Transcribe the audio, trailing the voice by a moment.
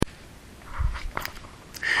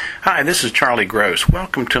Hi, this is Charlie Gross.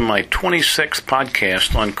 Welcome to my 26th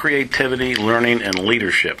podcast on creativity, learning, and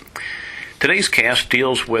leadership. Today's cast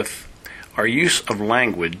deals with our use of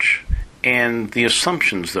language and the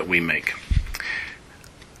assumptions that we make.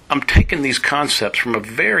 I'm taking these concepts from a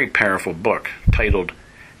very powerful book titled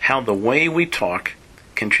How the Way We Talk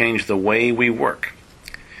Can Change the Way We Work,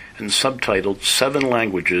 and subtitled 7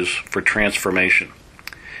 Languages for Transformation.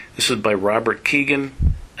 This is by Robert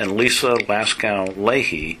Kegan and Lisa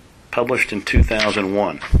Laskow-Lahey, published in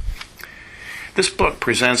 2001. This book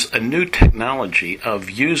presents a new technology of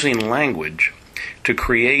using language to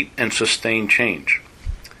create and sustain change.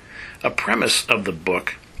 A premise of the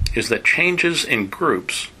book is that changes in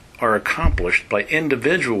groups are accomplished by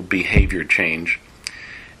individual behavior change,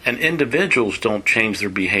 and individuals don't change their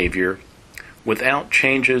behavior without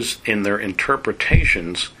changes in their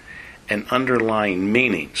interpretations and underlying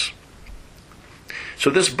meanings. So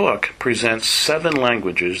this book presents 7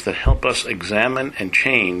 languages that help us examine and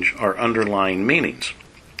change our underlying meanings.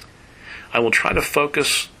 I will try to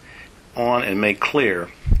focus on and make clear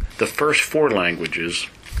the first 4 languages,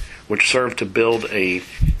 which serve to build an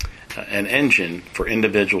engine for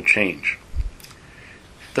individual change.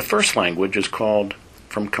 The first language is called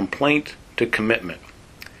From Complaint to Commitment.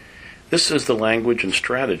 This is the language and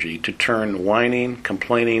strategy to turn whining,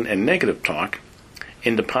 complaining, and negative talk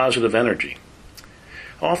into positive energy.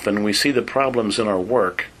 Often we see the problems in our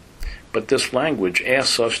work, but this language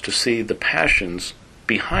asks us to see the passions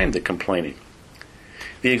behind the complaining.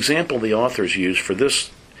 The example the authors use for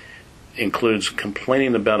this includes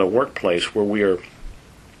complaining about a workplace where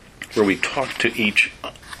we talk to each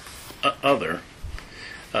other.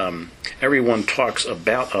 Everyone talks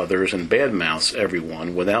about others and badmouths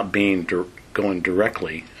everyone without going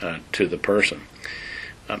directly to the person.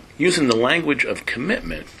 Using the language of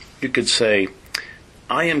commitment, you could say,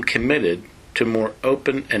 I am committed to more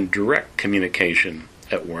open and direct communication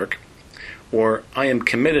at work, or I am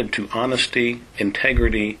committed to honesty,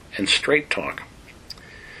 integrity, and straight talk.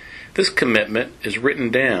 This commitment is written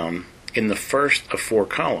down in the first of 4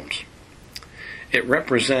 columns. It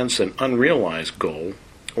represents an unrealized goal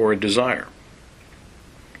or a desire.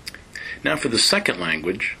 Now for the second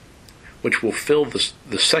language, which will fill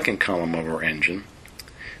the second column of our engine,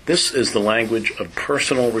 this is the language of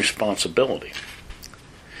personal responsibility.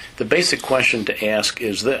 The basic question to ask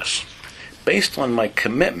is this: based on my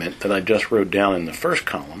commitment that I just wrote down in the first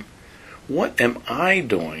column, what am I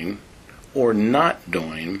doing or not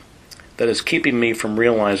doing that is keeping me from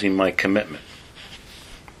realizing my commitment?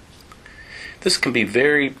 This can be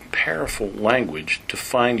very powerful language to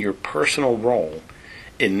find your personal role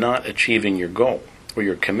in not achieving your goal or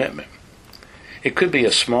your commitment. It could be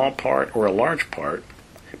a small part or a large part,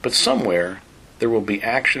 but somewhere there will be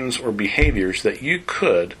actions or behaviors that you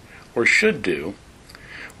could or should do,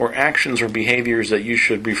 or actions or behaviors that you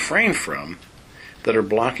should refrain from that are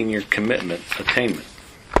blocking your commitment attainment.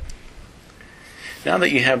 Now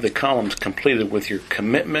that you have the columns completed with your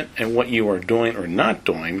commitment and what you are doing or not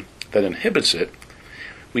doing that inhibits it,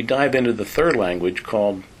 we dive into the third language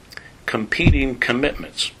called competing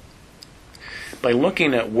commitments. By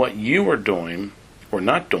looking at what you are doing or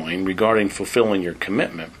not doing regarding fulfilling your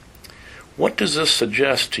commitment, what does this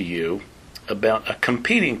suggest to you about a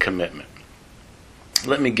competing commitment?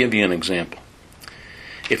 Let me give you an example.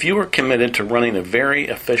 If you are committed to running a very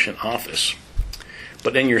efficient office,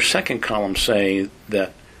 but in your second column say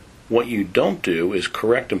that what you don't do is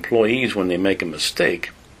correct employees when they make a mistake,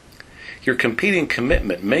 your competing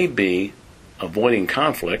commitment may be avoiding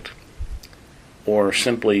conflict or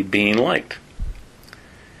simply being liked.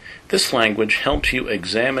 This language helps you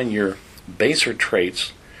examine your baser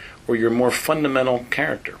traits or your more fundamental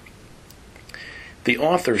character. The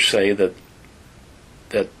authors say that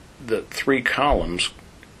the 3 columns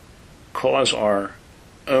cause our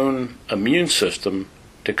own immune system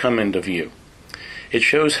to come into view. It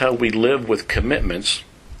shows how we live with commitments,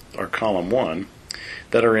 or column 1,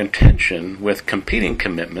 that are in tension with competing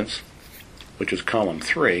commitments, which is column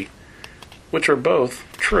 3, which are both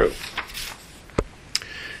true.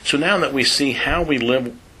 So now that we see how we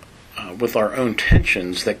live with our own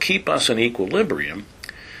tensions that keep us in equilibrium,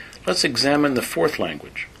 let's examine the fourth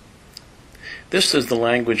language. This is the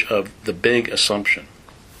language of the big assumption.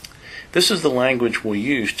 This is the language we'll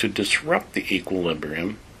use to disrupt the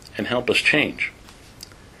equilibrium and help us change.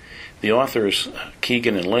 The authors,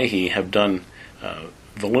 Kegan and Lahey, have done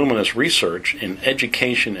voluminous research in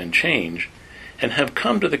education and change and have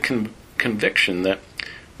come to the conviction that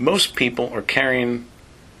most people are carrying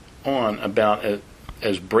on about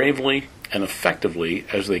as bravely and effectively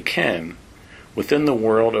as they can within the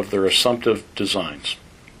world of their assumptive designs.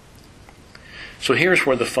 So here's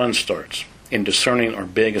where the fun starts, in discerning our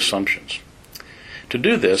big assumptions. To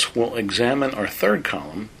do this, we'll examine our third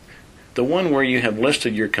column, the one where you have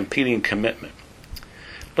listed your competing commitment.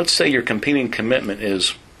 Let's say your competing commitment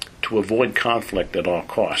is to avoid conflict at all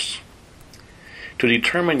costs. To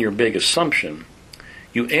determine your big assumption,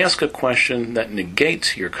 you ask a question that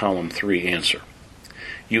negates your column 3 answer.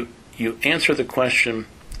 You answer the question,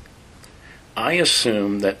 I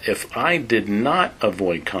assume that if I did not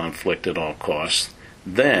avoid conflict at all costs,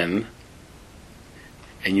 then,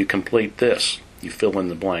 and you complete this, you fill in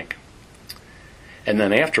the blank. And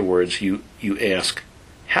then afterwards you ask,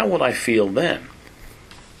 how would I feel then?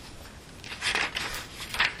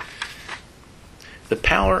 The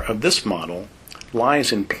power of this model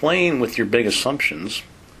lies in playing with your big assumptions,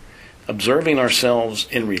 observing ourselves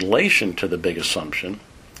in relation to the big assumption,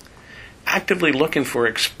 actively looking for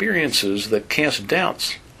experiences that cast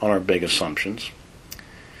doubts on our big assumptions,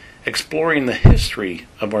 exploring the history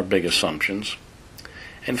of our big assumptions,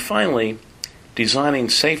 and finally, designing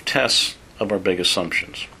safe tests of our big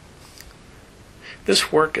assumptions.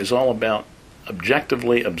 This work is all about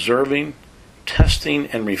objectively observing, testing,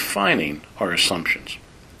 and refining our assumptions.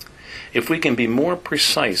 If we can be more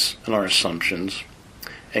precise in our assumptions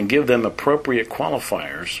and give them appropriate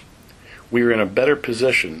qualifiers, we are in a better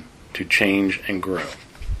position to change and grow.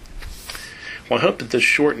 Well, I hope that this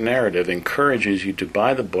short narrative encourages you to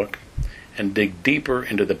buy the book and dig deeper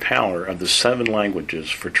into the power of the 7 languages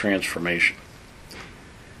for transformation.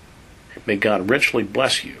 May God richly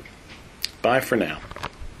bless you. Bye for now.